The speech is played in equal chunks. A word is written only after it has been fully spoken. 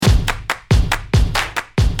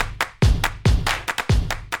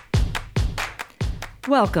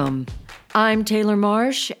Welcome. I'm Taylor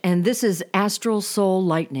Marsh, and this is Astral Soul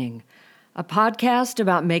Lightning, a podcast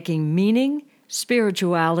about making meaning,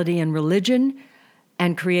 spirituality, and religion,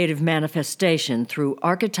 and creative manifestation through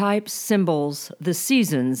archetypes, symbols, the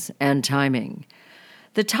seasons, and timing.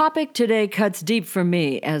 The topic today cuts deep for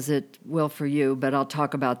me, as it will for you, but I'll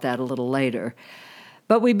talk about that a little later.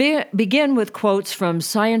 But we begin with quotes from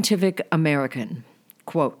Scientific American.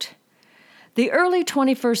 Quote, "The early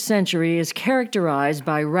 21st century is characterized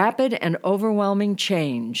by rapid and overwhelming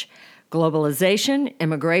change, globalization,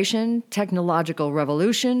 immigration, technological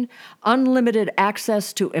revolution, unlimited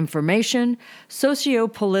access to information,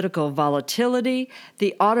 socio-political volatility,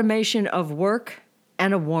 the automation of work,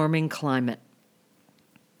 and a warming climate."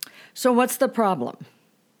 So what's the problem?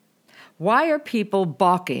 Why are people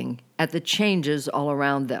balking at the changes all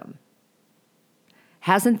around them?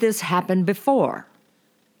 Hasn't this happened before?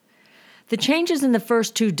 The changes in the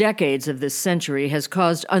first 2 decades of this century has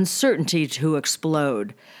caused uncertainty to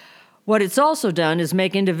explode. What it's also done is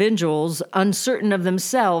make individuals uncertain of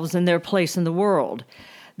themselves and their place in the world.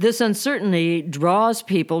 This uncertainty draws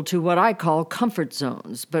people to what I call comfort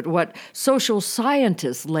zones, but what social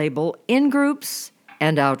scientists label in-groups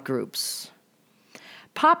and out-groups.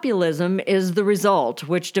 Populism is the result,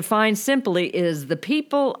 which defined simply is the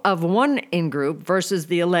people of one in-group versus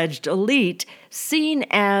the alleged elite seen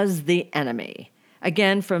as the enemy.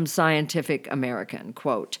 Again, from Scientific American,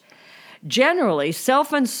 quote, "Generally,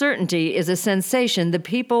 self-uncertainty is a sensation the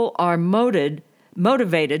people are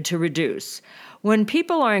motivated to reduce. When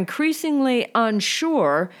people are increasingly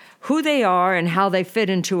unsure who they are and how they fit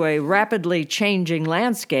into a rapidly changing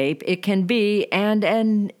landscape, it can be, and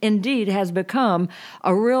indeed has become,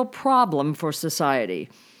 a real problem for society.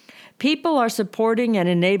 People are supporting and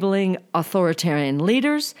enabling authoritarian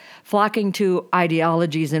leaders, flocking to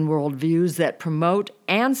ideologies and worldviews that promote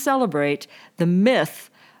and celebrate the myth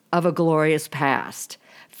of a glorious past.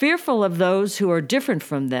 Fearful of those who are different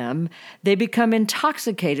from them, they become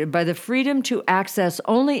intoxicated by the freedom to access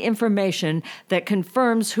only information that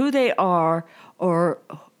confirms who they are or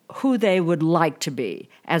who they would like to be.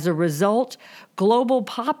 As a result, global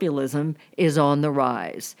populism is on the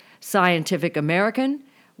rise." Scientific American,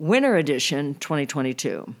 Winter Edition,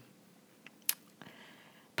 2022.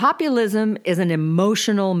 Populism is an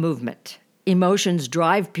emotional movement. Emotions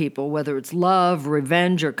drive people, whether it's love,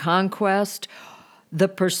 revenge, or conquest, the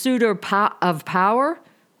pursuit of power,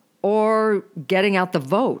 or getting out the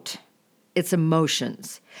vote. It's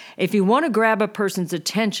emotions. If you want to grab a person's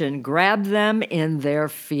attention, grab them in their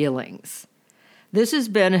feelings. This has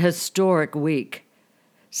been a historic week.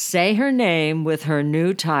 Say her name with her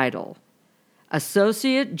new title.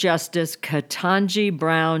 Associate Justice Ketanji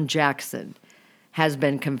Brown Jackson has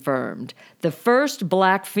been confirmed. The first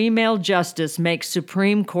Black female justice makes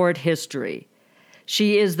Supreme Court history.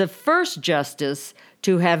 She is the first justice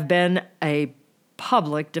to have been a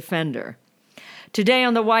public defender. Today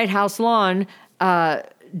on the White House lawn,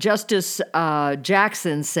 Justice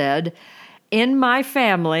Jackson said, "In my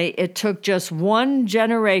family, it took just one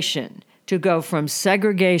generation to go from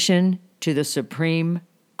segregation to the Supreme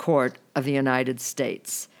Court of the United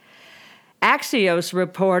States." Axios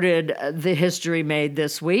reported the history made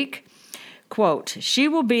this week. Quote, "She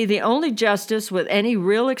will be the only justice with any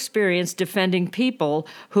real experience defending people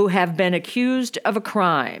who have been accused of a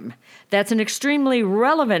crime. That's an extremely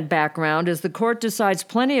relevant background as the court decides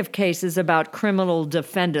plenty of cases about criminal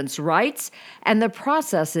defendants' rights and the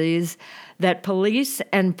processes that police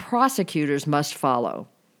and prosecutors must follow."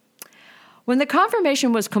 When the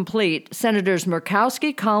confirmation was complete, Senators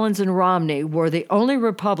Murkowski, Collins, and Romney were the only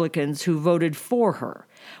Republicans who voted for her.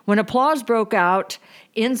 When applause broke out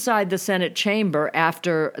inside the Senate chamber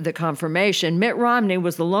after the confirmation, Mitt Romney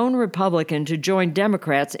was the lone Republican to join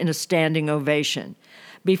Democrats in a standing ovation.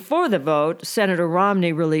 Before the vote, Senator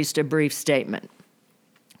Romney released a brief statement.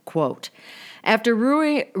 Quote, "After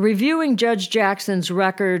reviewing Judge Jackson's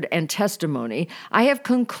record and testimony, I have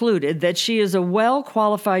concluded that she is a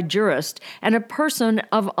well-qualified jurist and a person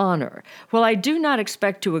of honor. While I do not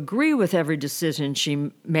expect to agree with every decision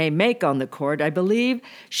she may make on the court, I believe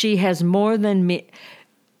that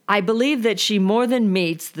she more than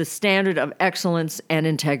meets the standard of excellence and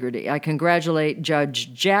integrity. I congratulate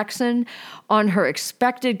Judge Jackson on her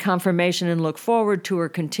expected confirmation and look forward to her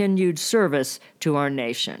continued service to our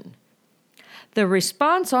nation." The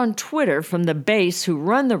response on Twitter from the base who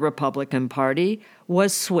run the Republican Party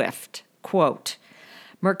was swift. Quote,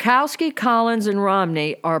 "Murkowski, Collins, and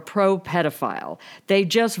Romney are pro-pedophile. They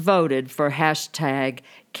just voted for hashtag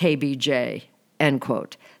KBJ," end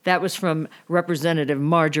quote. That was from Representative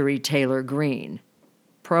Marjorie Taylor Greene.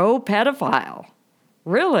 Pro-pedophile.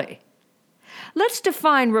 Really? Let's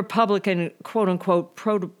define Republican, quote-unquote,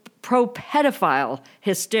 pro-pedophile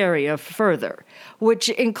hysteria further, which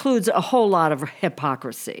includes a whole lot of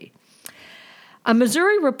hypocrisy. A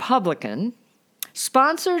Missouri Republican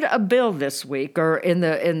sponsored a bill this week, or in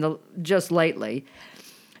the just lately,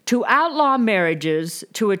 to outlaw marriages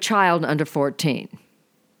to a child under 14.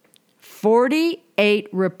 48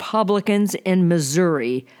 Republicans in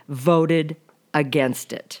Missouri voted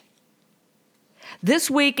against it.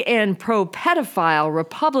 This week in pro-pedophile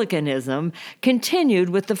Republicanism continued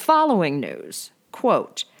with the following news.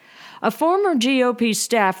 Quote, a former GOP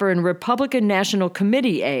staffer and Republican National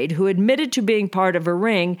Committee aide who admitted to being part of a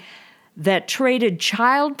ring that traded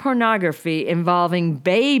child pornography involving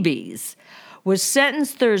babies was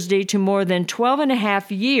sentenced Thursday to more than 12 and a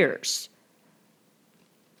half years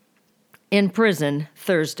in prison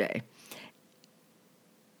Thursday.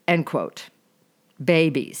 End quote.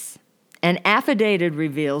 Babies. An affidavit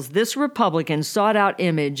reveals this Republican sought out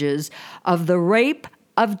images of the rape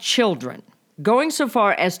of children, going so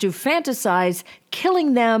far as to fantasize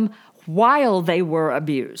killing them while they were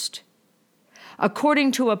abused.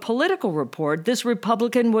 According to a Political report, this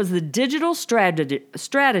Republican was the digital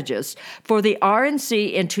strategist for the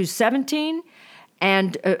RNC in 2017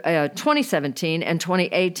 and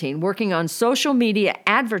 2018, working on social media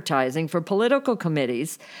advertising for political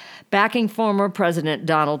committees, backing former President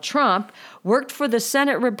Donald Trump, worked for the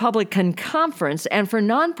Senate Republican Conference and for a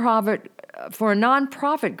nonprofit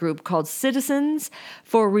group called Citizens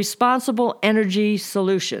for Responsible Energy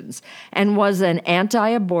Solutions, and was an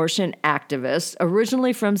anti-abortion activist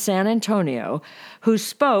originally from San Antonio who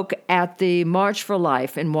spoke at the March for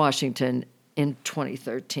Life in Washington in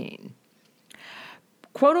 2013.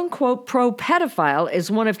 Quote-unquote pro-pedophile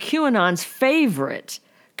is one of QAnon's favorite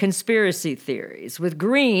conspiracy theories, with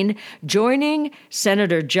Green joining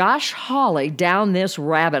Senator Josh Hawley down this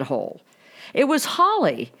rabbit hole. It was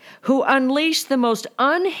Hawley who unleashed the most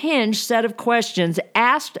unhinged set of questions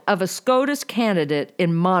asked of a SCOTUS candidate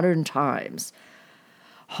in modern times.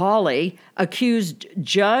 Hawley accused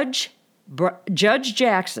Judge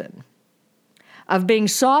Jackson of being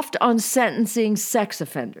soft on sentencing sex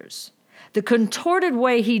offenders. The contorted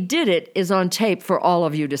way he did it is on tape for all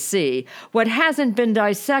of you to see. What hasn't been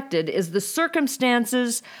dissected is the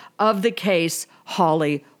circumstances of the case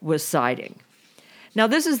Hawley was citing. Now,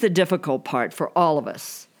 this is the difficult part for all of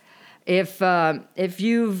us. If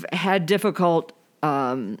you've had difficult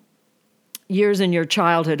years in your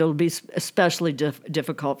childhood, it'll be especially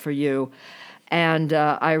difficult for you. And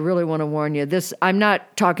I really want to warn you, I'm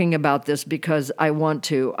not talking about this because I want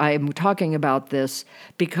to. I'm talking about this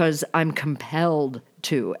because I'm compelled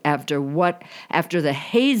to after the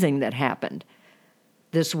hazing that happened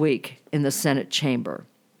this week in the Senate chamber.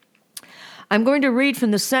 I'm going to read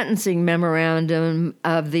from the sentencing memorandum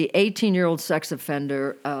of the 18-year-old sex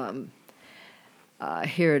offender.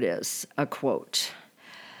 Here it is, a quote.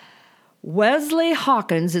 Wesley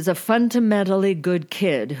Hawkins is a fundamentally good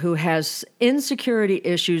kid who has insecurity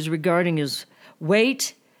issues regarding his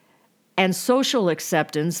weight and social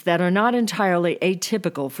acceptance that are not entirely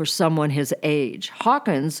atypical for someone his age.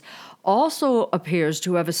 Hawkins also appears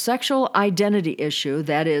to have a sexual identity issue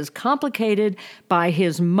that is complicated by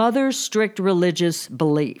his mother's strict religious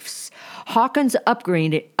beliefs. Hawkins'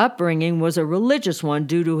 upbringing was a religious one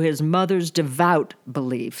due to his mother's devout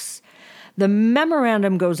beliefs. The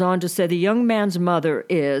memorandum goes on to say the young man's mother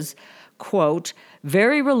is, quote,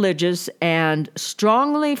 very religious and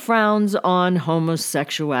strongly frowns on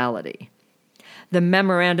homosexuality. The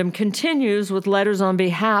memorandum continues with letters on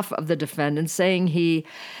behalf of the defendant saying he,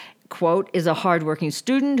 quote, is a hardworking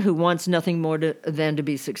student who wants nothing more than to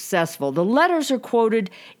be successful. The letters are quoted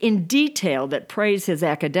in detail that praise his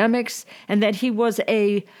academics and that he was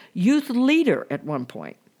a youth leader at one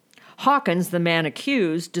point. Hawkins, the man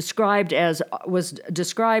accused, was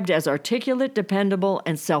described as articulate, dependable,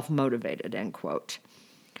 and self-motivated, end quote.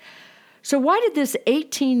 So why did this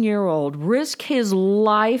 18-year-old risk his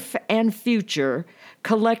life and future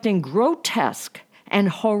collecting grotesque and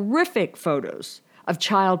horrific photos of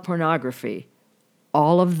child pornography,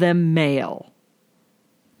 all of them male?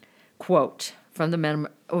 Quote from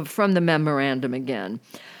the memorandum again.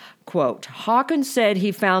 Quote, Hawkins said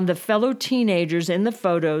he found the fellow teenagers in the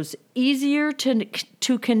photos easier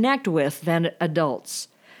to connect with than adults.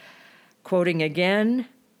 Quoting again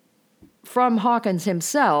from Hawkins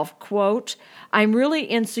himself, quote, I'm really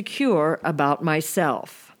insecure about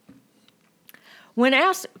myself. When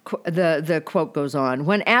asked, the quote goes on,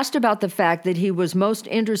 when asked about the fact that he was most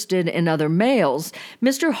interested in other males,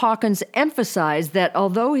 Mr. Hawkins emphasized that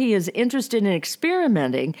although he is interested in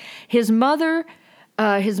experimenting, his mother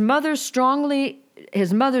strongly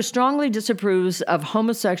his mother strongly disapproves of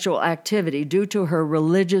homosexual activity due to her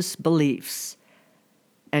religious beliefs,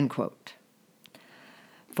 end quote.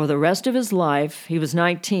 For the rest of his life, he was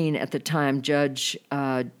 19 at the time Judge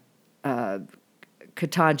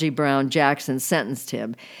Ketanji Brown Jackson sentenced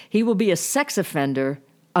him. He will be a sex offender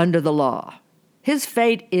under the law. His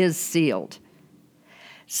fate is sealed.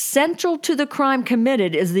 Central to the crime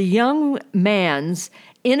committed is the young man's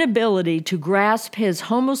inability to grasp his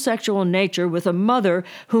homosexual nature with a mother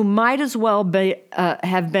who might as well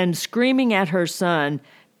have been screaming at her son,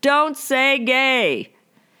 "Don't say gay!"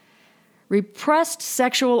 Repressed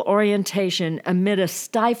sexual orientation amid a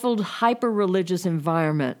stifled, hyper-religious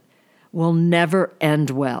environment will never end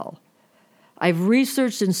well. I've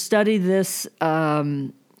researched and studied this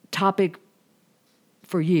topic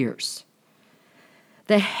for years.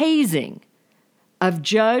 The hazing of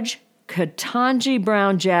Judge Ketanji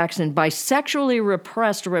Brown Jackson by sexually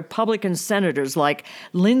repressed Republican senators like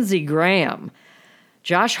Lindsey Graham,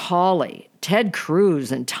 Josh Hawley, Ted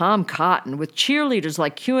Cruz, and Tom Cotton, with cheerleaders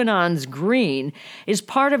like QAnon's Green, is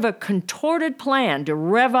part of a contorted plan to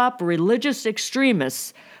rev up religious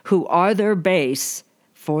extremists who are their base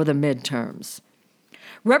for the midterms.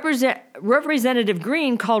 Representative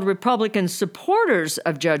Green called Republican supporters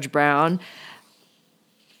of Judge Brown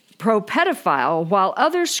pro-pedophile, while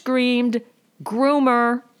others screamed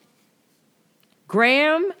groomer.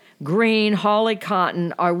 Graham, Green, Hawley,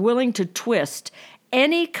 Cotton are willing to twist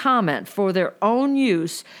any comment for their own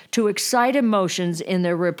use to excite emotions in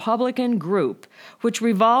their Republican group, which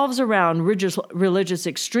revolves around religious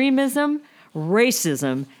extremism,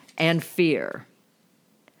 racism, and fear.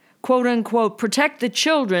 Quote unquote, protect the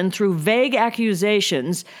children through vague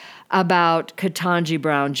accusations about Ketanji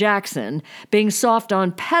Brown Jackson being soft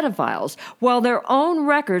on pedophiles, while their own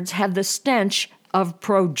records have the stench of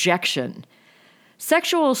projection.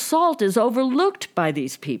 Sexual assault is overlooked by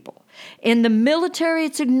these people. In the military,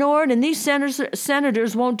 it's ignored, and these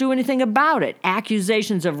senators won't do anything about it.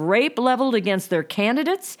 Accusations of rape leveled against their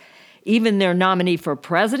candidates, even their nominee for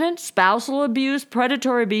president, spousal abuse,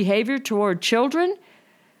 predatory behavior toward children.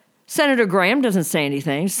 Senator Graham doesn't say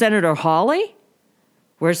anything. Senator Hawley?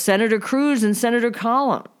 Where's Senator Cruz and Senator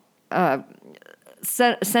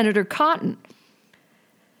Senator Cotton?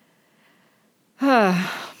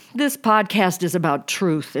 This podcast is about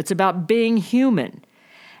truth. It's about being human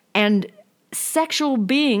and sexual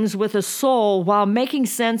beings with a soul while making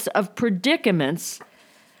sense of predicaments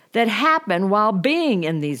that happen while being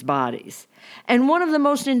in these bodies. And one of the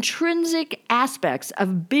most intrinsic aspects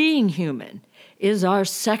of being human is our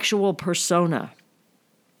sexual persona.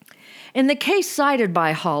 In the case cited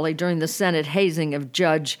by Hawley during the Senate hazing of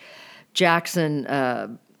Judge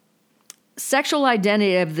Jackson, sexual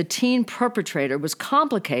identity of the teen perpetrator was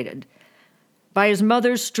complicated by his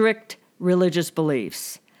mother's strict religious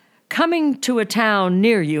beliefs. Coming to a town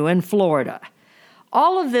near you in Florida.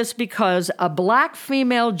 All of this because a black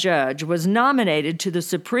female judge was nominated to the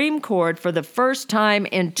Supreme Court for the first time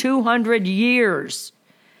in 200 years.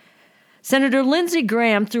 Senator Lindsey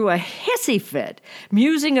Graham threw a hissy fit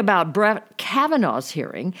musing about Brett Kavanaugh's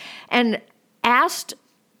hearing and asked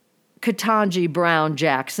Ketanji Brown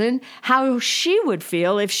Jackson how she would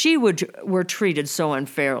feel if she were treated so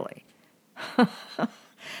unfairly.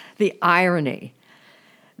 The irony.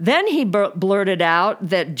 Then he blurted out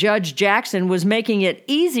that Judge Jackson was making it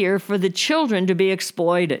easier for the children to be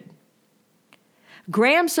exploited.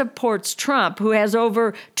 Graham supports Trump, who has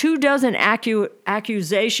over 24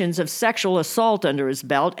 accusations of sexual assault under his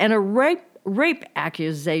belt and a rape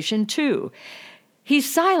accusation, too.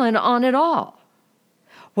 He's silent on it all.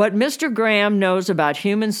 What Mr. Graham knows about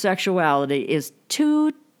human sexuality is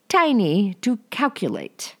too tiny to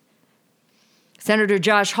calculate. Senator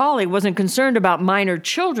Josh Hawley wasn't concerned about minor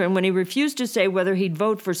children when he refused to say whether he'd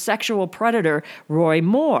vote for sexual predator Roy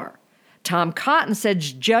Moore. Tom Cotton said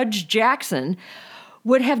Judge Jackson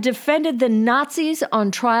would have defended the Nazis on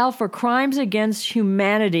trial for crimes against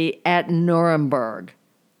humanity at Nuremberg.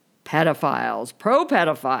 Pedophiles,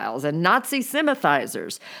 pro-pedophiles, and Nazi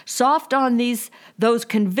sympathizers, soft on those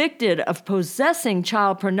convicted of possessing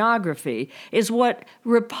child pornography, is what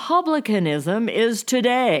republicanism is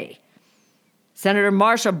today. Senator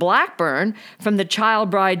Marsha Blackburn from the child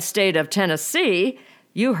bride state of Tennessee,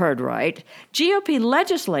 you heard right, GOP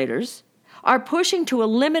legislators are pushing to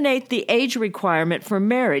eliminate the age requirement for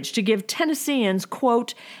marriage to give Tennesseans,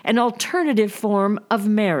 quote, an alternative form of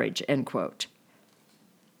marriage, end quote.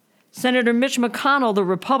 Senator Mitch McConnell, the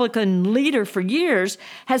Republican leader for years,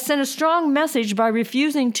 has sent a strong message by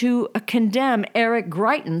refusing to condemn Eric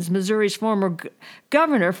Greitens, Missouri's former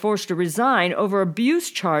governor, forced to resign over abuse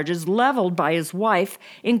charges leveled by his wife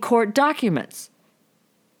in court documents.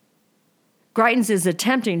 Greitens is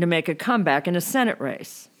attempting to make a comeback in a Senate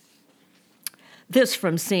race. This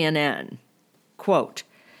from CNN. Quote,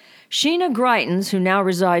 Sheena Greitens, who now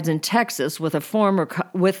resides in Texas with the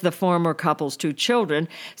former couple's 2 children,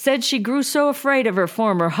 said she grew so afraid of her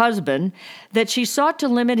former husband that she sought to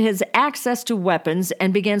limit his access to weapons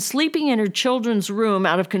and began sleeping in her children's room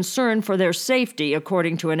out of concern for their safety,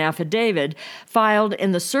 according to an affidavit filed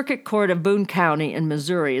in the Circuit Court of Boone County in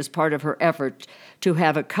Missouri as part of her effort to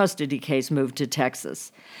have a custody case moved to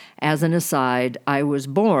Texas. As an aside, I was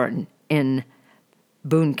born in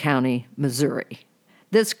Boone County, Missouri.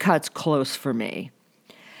 This cuts close for me.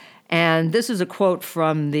 And this is a quote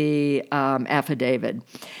from the affidavit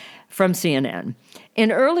from CNN.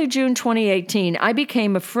 In early June 2018, I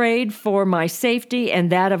became afraid for my safety and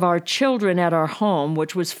that of our children at our home,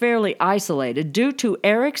 which was fairly isolated, due to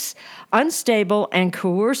Eric's unstable and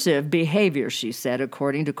coercive behavior, she said,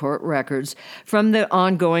 according to court records from the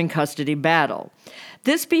ongoing custody battle.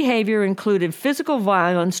 This behavior included physical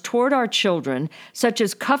violence toward our children, such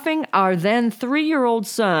as cuffing our then 3-year-old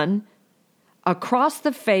son across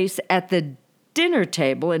the face at the dinner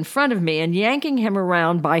table in front of me and yanking him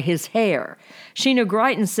around by his hair. Sheena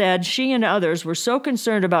Greitens said she and others were so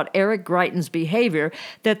concerned about Eric Greitens' behavior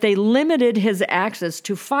that they limited his access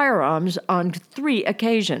to firearms on 3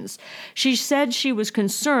 occasions. She said she was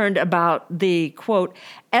concerned about the, quote,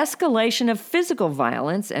 escalation of physical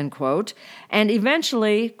violence, end quote, and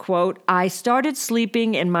eventually, quote, I started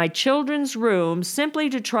sleeping in my children's room simply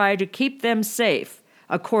to try to keep them safe,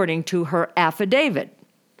 according to her affidavit.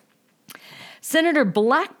 Senator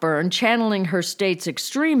Blackburn, channeling her state's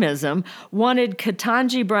extremism, wanted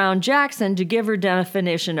Ketanji Brown Jackson to give her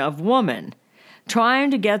definition of woman,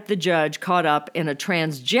 trying to get the judge caught up in a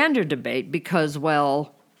transgender debate because,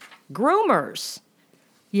 well, groomers.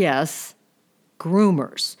 Yes,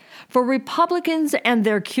 groomers. For Republicans and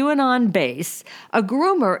their QAnon base, a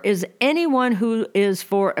groomer is anyone who is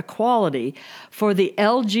for equality for the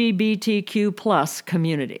LGBTQ plus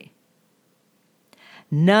community.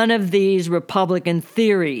 None of these Republican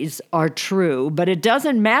theories are true, but it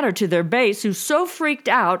doesn't matter to their base, who's so freaked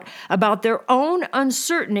out about their own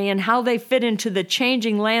uncertainty and how they fit into the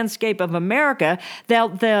changing landscape of America,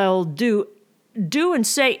 they'll do and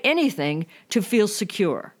say anything to feel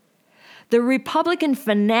secure. The Republican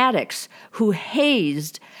fanatics who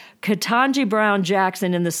hazed Ketanji Brown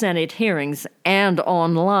Jackson in the Senate hearings and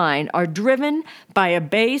online are driven by a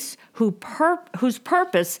base whose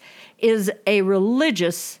purpose is a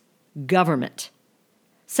religious government.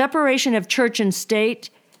 Separation of church and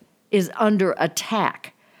state is under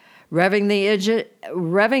attack, revving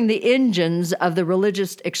the engines of the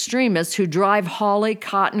religious extremists who drive Hawley,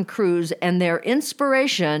 Cotton, Cruz, and their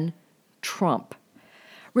inspiration, Trump.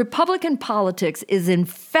 Republican politics is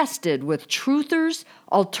infested with truthers,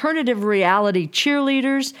 alternative reality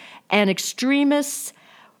cheerleaders, and extremists,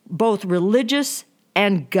 both religious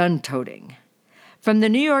and gun-toting. From the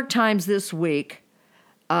New York Times this week,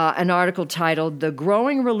 an article titled, The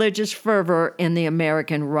Growing Religious Fervor in the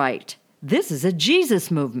American Right. This is a Jesus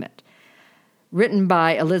movement. Written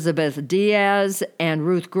by Elizabeth Diaz and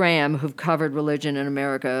Ruth Graham, who've covered religion in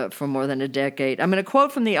America for more than a decade. I'm going to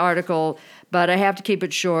quote from the article, but I have to keep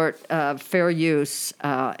it short, fair use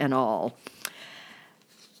and all.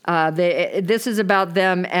 This is about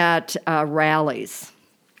them at rallies,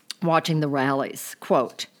 watching the rallies.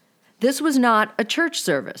 Quote, this was not a church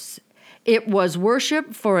service. It was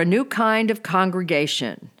worship for a new kind of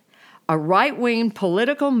congregation, a right-wing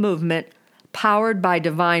political movement powered by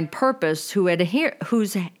divine purpose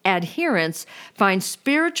whose adherents find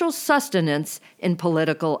spiritual sustenance in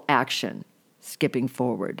political action. Skipping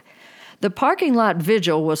forward. The parking lot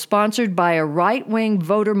vigil was sponsored by a right-wing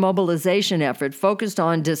voter mobilization effort focused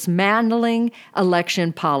on dismantling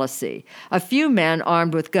election policy. A few men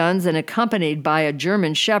armed with guns and accompanied by a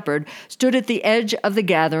German shepherd stood at the edge of the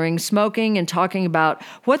gathering, smoking and talking about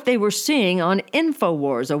what they were seeing on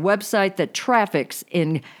InfoWars, a website that traffics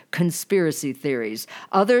in conspiracy theories.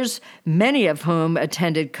 Others, many of whom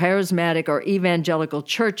attended charismatic or evangelical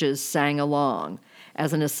churches, sang along.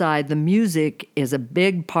 As an aside, the music is a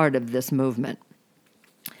big part of this movement.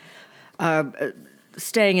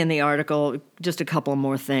 Staying in the article, just a couple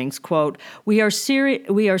more things. Quote, we are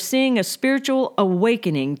seeing a spiritual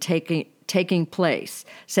awakening taking place,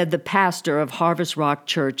 said the pastor of Harvest Rock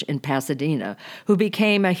Church in Pasadena, who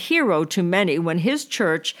became a hero to many when his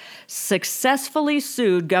church successfully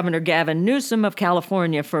sued Governor Gavin Newsom of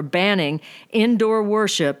California for banning indoor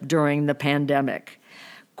worship during the pandemic.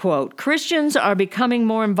 Quote, Christians are becoming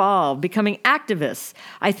more involved, becoming activists.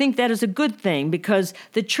 I think that is a good thing because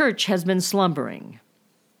the church has been slumbering.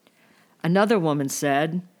 Another woman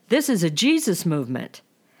said, This is a Jesus movement.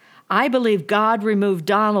 I believe God removed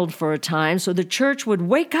Donald for a time so the church would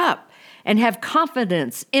wake up and have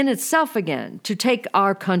confidence in itself again to take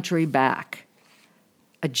our country back.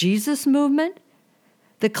 A Jesus movement?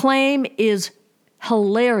 The claim is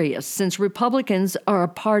hilarious since Republicans are a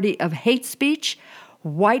party of hate speech,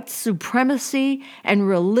 white supremacy, and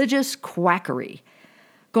religious quackery.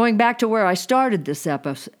 Going back to where I started this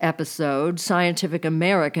episode, Scientific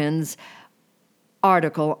American's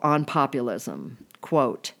article on populism,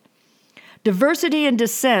 quote, diversity and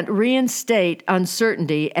dissent reinstate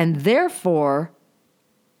uncertainty and therefore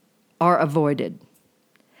are avoided.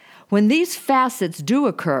 When these facets do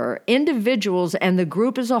occur, individuals and the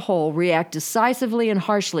group as a whole react decisively and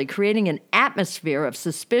harshly, creating an atmosphere of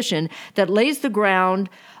suspicion that lays the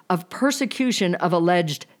ground of persecution of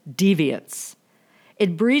alleged deviants.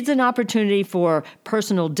 It breeds an opportunity for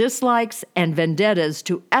personal dislikes and vendettas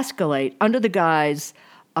to escalate under the guise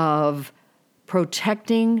of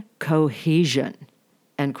protecting cohesion,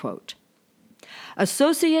 end quote.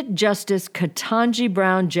 Associate Justice Ketanji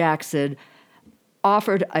Brown Jackson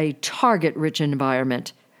offered a target-rich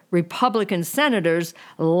environment. Republican senators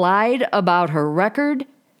lied about her record,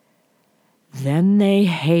 then they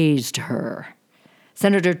hazed her.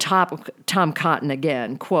 Senator Tom Cotton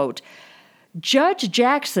again, quote, Judge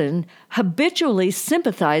Jackson habitually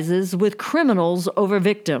sympathizes with criminals over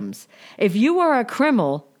victims. If you are a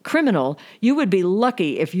criminal, you would be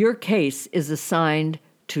lucky if your case is assigned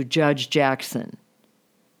to Judge Jackson.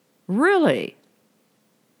 Really?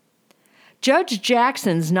 Judge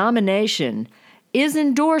Jackson's nomination is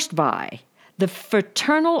endorsed by the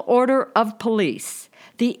Fraternal Order of Police,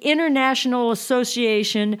 the International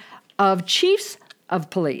Association of Chiefs of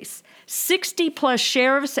Police, 60-plus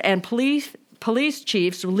sheriffs and police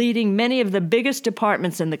chiefs leading many of the biggest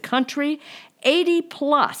departments in the country,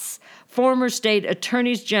 80-plus former state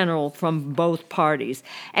attorneys general from both parties.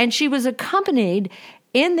 And she was accompanied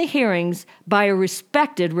in the hearings by a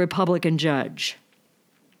respected Republican judge.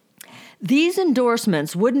 These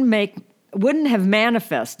endorsements wouldn't have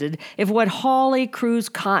manifested if what Hawley, Cruz,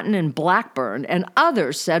 Cotton, and Blackburn and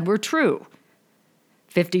others said were true.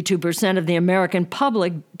 52% of the American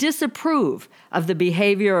public disapprove of the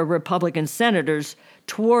behavior of Republican senators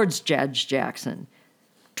towards Judge Jackson.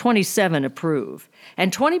 27% approve,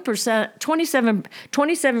 and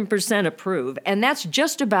 27% approve, and that's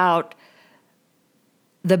just about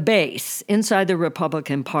the base inside the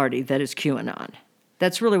Republican Party that is QAnon.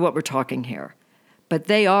 That's really what we're talking here. But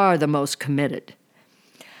they are the most committed.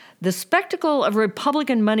 The spectacle of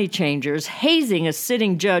Republican money changers hazing a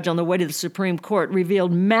sitting judge on the way to the Supreme Court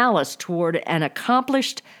revealed malice toward an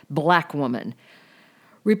accomplished black woman.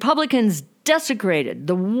 Republicans desecrated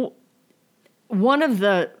one of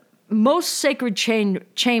the most sacred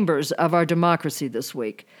chambers of our democracy this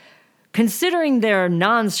week. Considering their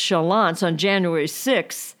nonchalance on January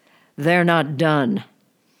 6th, they're not done.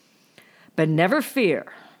 But never fear.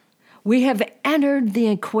 We have entered the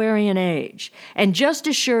Aquarian age, and just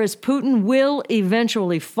as sure as Putin will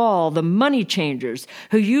eventually fall, the money changers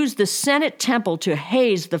who used the Senate temple to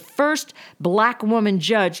haze the first black woman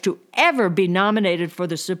judge to ever be nominated for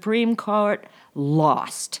the Supreme Court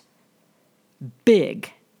lost.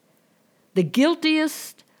 Big. The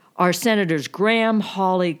guiltiest are Senators Graham,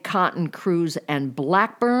 Hawley, Cotton, Cruz, and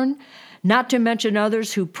Blackburn, not to mention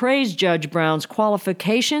others who praised Judge Brown's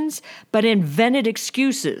qualifications but invented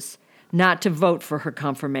excuses not to vote for her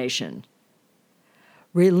confirmation.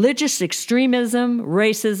 Religious extremism,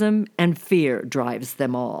 racism, and fear drives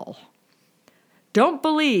them all. Don't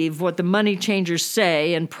believe what the money changers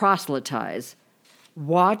say and proselytize.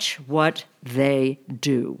 Watch what they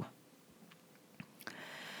do.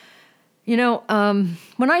 You know,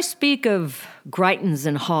 when I speak of Greitens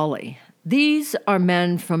and Hawley, these are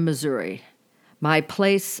men from Missouri, my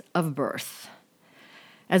place of birth.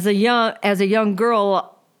 As a young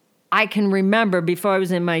girl, I can remember before I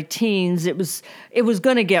was in my teens, it was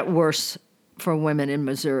going to get worse for women in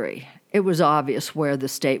Missouri. It was obvious where the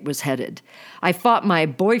state was headed. I fought my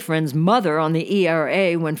boyfriend's mother on the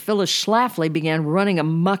ERA when Phyllis Schlafly began running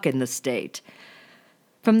amok in the state.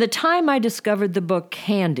 From the time I discovered the book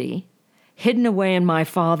Candy, hidden away in my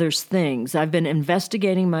father's things, I've been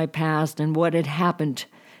investigating my past and what had happened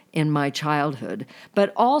in my childhood.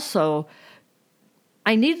 But also,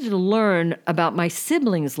 I needed to learn about my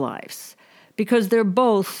siblings' lives because they're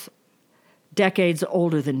both decades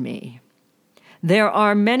older than me. There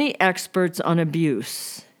are many experts on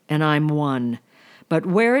abuse, and I'm one. But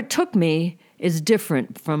where it took me is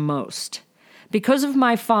different from most. Because of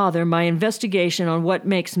my father, my investigation on what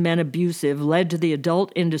makes men abusive led to the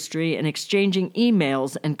adult industry and exchanging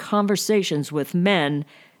emails and conversations with men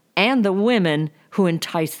and the women who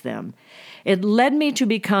entice them. It led me to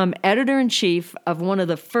become editor-in-chief of one of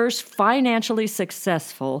the first financially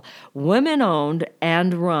successful, women-owned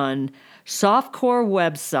and run softcore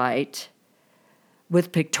website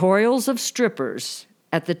with pictorials of strippers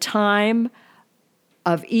at the time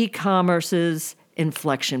of e-commerce's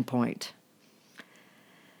inflection point.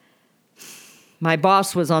 My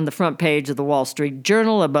boss was on the front page of the Wall Street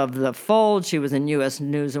Journal above the fold. She was in U.S.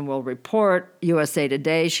 News and World Report, USA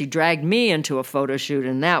Today. She dragged me into a photo shoot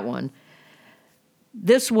in that one.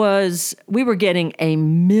 We were getting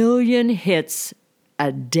 1 million hits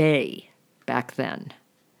a day back then.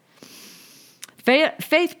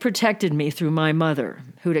 Faith protected me through my mother,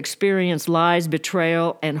 who'd experienced lies,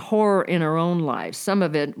 betrayal, and horror in her own life, some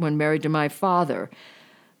of it when married to my father.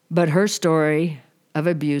 But her story of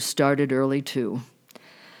abuse started early, too.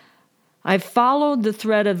 I followed the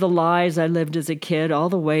thread of the lies I lived as a kid all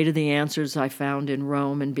the way to the answers I found in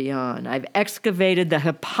Rome and beyond. I've excavated the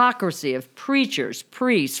hypocrisy of preachers,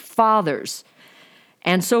 priests, fathers,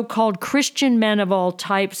 and so-called Christian men of all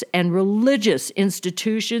types and religious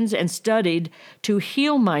institutions and studied to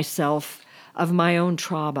heal myself of my own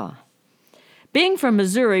trauma. Being from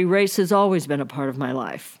Missouri, race has always been a part of my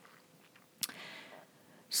life.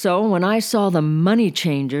 So when I saw the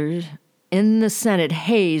Moneychangers in the Senate,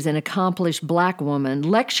 Haze, an accomplished black woman,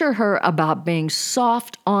 lecture her about being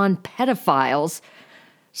soft on pedophiles,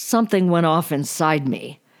 something went off inside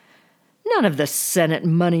me. None of the Senate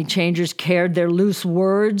Moneychangers cared. Their loose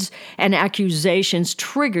words and accusations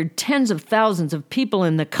triggered tens of thousands of people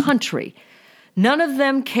in the country. None of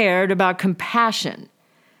them cared about compassion.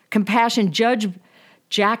 Compassion Judge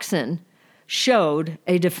Jackson showed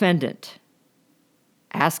a defendant.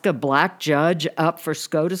 Ask a black judge up for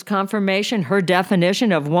SCOTUS confirmation, her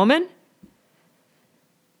definition of woman?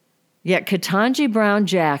 Yet Ketanji Brown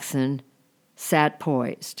Jackson sat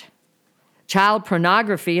poised. Child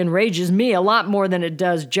pornography enrages me a lot more than it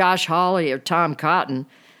does Josh Hawley or Tom Cotton.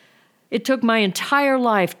 It took my entire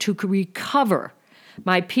life to recover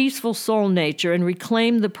my peaceful soul nature and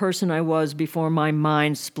reclaim the person I was before my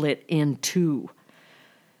mind split in two.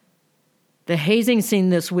 The hazing seen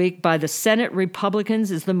this week by the Senate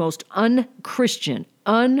Republicans is the most un-Christian,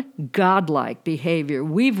 ungodlike behavior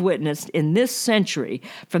we've witnessed in this century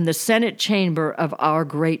from the Senate chamber of our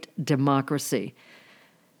great democracy.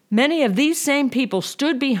 Many of these same people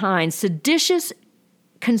stood behind seditious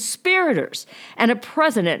conspirators and a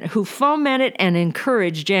president who fomented and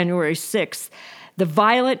encouraged January 6th, the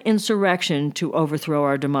violent insurrection to overthrow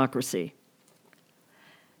our democracy.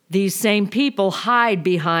 These same people hide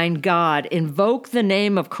behind God, invoke the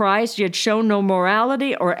name of Christ, yet show no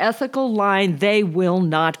morality or ethical line they will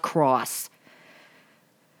not cross.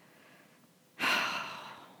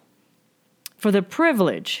 For the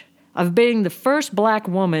privilege of being the first black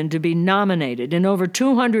woman to be nominated in over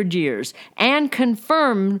 200 years and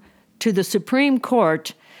confirmed to the Supreme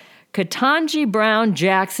Court, Ketanji Brown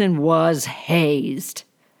Jackson was hazed.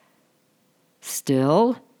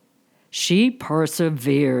 Still, she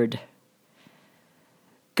persevered.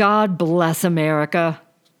 God bless America.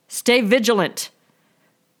 Stay vigilant.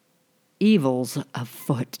 Evil's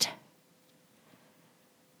afoot.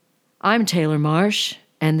 I'm Taylor Marsh,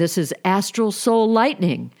 and this is Astral Soul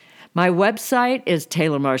Lightning. My website is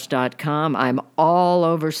taylormarsh.com. I'm all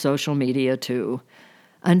over social media, too.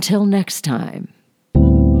 Until next time.